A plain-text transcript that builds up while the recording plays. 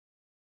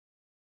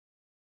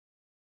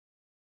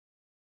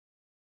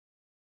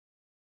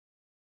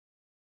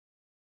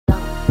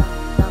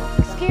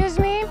Excuse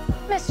me,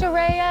 Mr.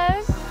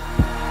 Reyes?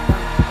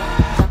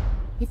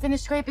 You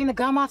finished scraping the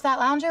gum off that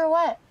lounger or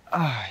what?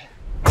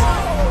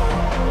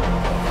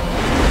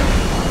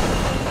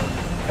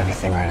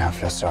 Everything right now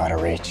feels so out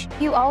of reach.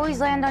 You always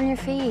land on your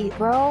feet,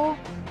 bro.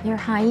 You're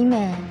Jaime.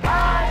 They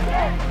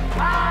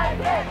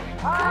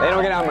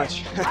don't get out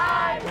much.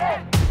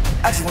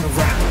 I just wanna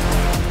rap.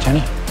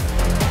 Jenny?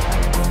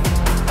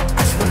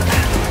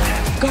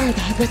 Guard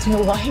that with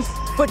your life,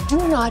 but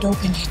do not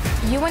open it.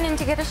 You went in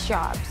to get us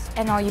jobs,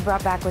 and all you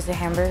brought back was a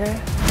hamburger?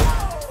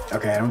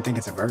 Okay, I don't think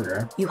it's a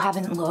burger. You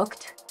haven't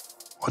looked?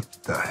 What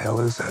the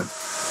hell is that?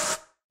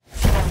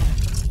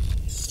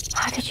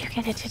 How did you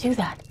get it to do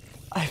that?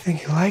 I think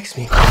he likes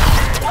me.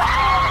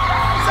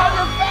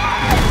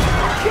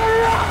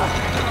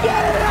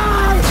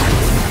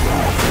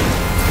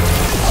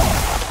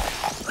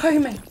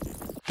 Jaime.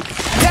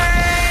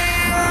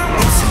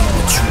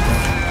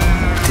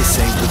 This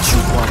ain't what you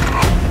want.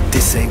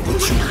 This ain't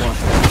what you want.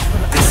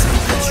 This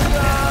ain't what you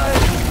want.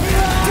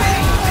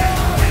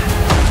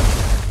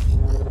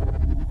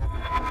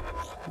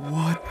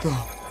 What the?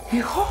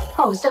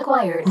 Host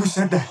acquired. Who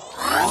said that?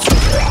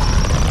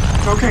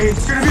 It's okay,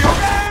 it's gonna be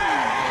okay!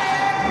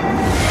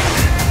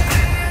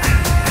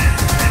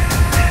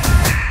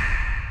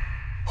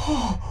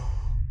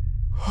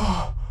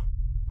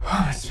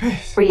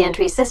 Space.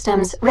 Re-entry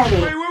systems ready.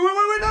 Wait, no!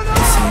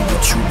 This ain't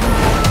what you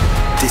want.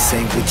 This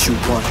ain't what you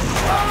want.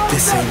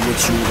 This ain't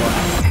what you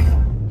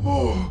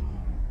want.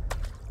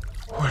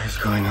 What is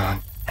going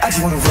on? I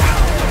just wanna rock.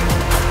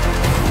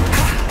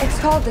 It's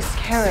called the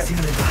Scarab.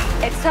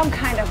 It's some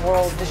kind of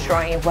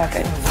world-destroying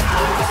weapon.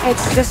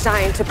 It's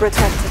designed to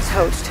protect its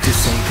host.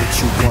 This ain't what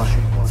you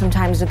want.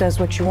 Sometimes it does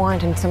what you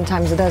want, and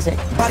sometimes it doesn't.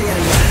 Body out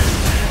of here.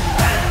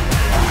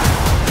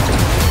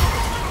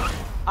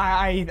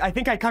 I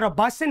think I cut a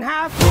bus in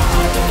half.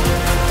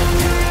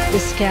 The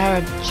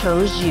Scarab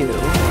chose you,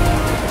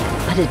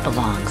 but it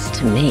belongs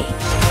to me.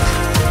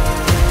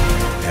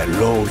 That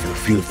love you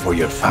feel for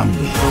your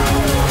family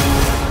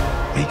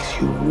makes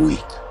you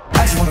weak.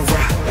 I just wanna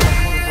rock.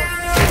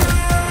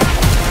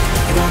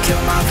 You gon'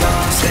 kill my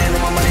vibe, stand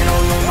on my money,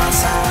 don't lose my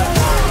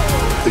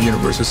side. The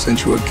universe has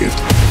sent you a gift,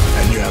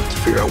 and you have to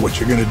figure out what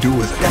you're gonna do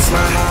with it. That's my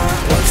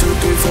high. 1, 2,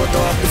 3, 4,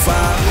 throw up to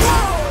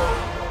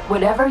 5.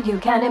 Whatever you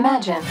can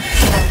imagine,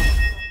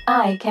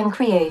 I can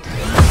create.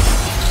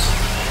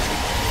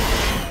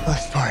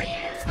 Let's party.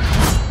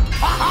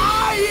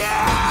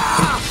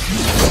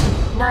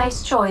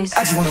 Nice choice.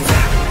 I just wanna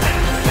rock.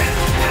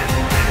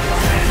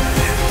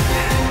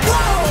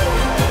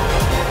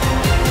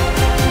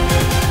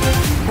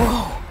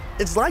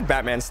 It's like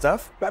Batman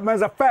stuff.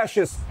 Batman's a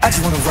fascist. I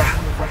just wanna rock.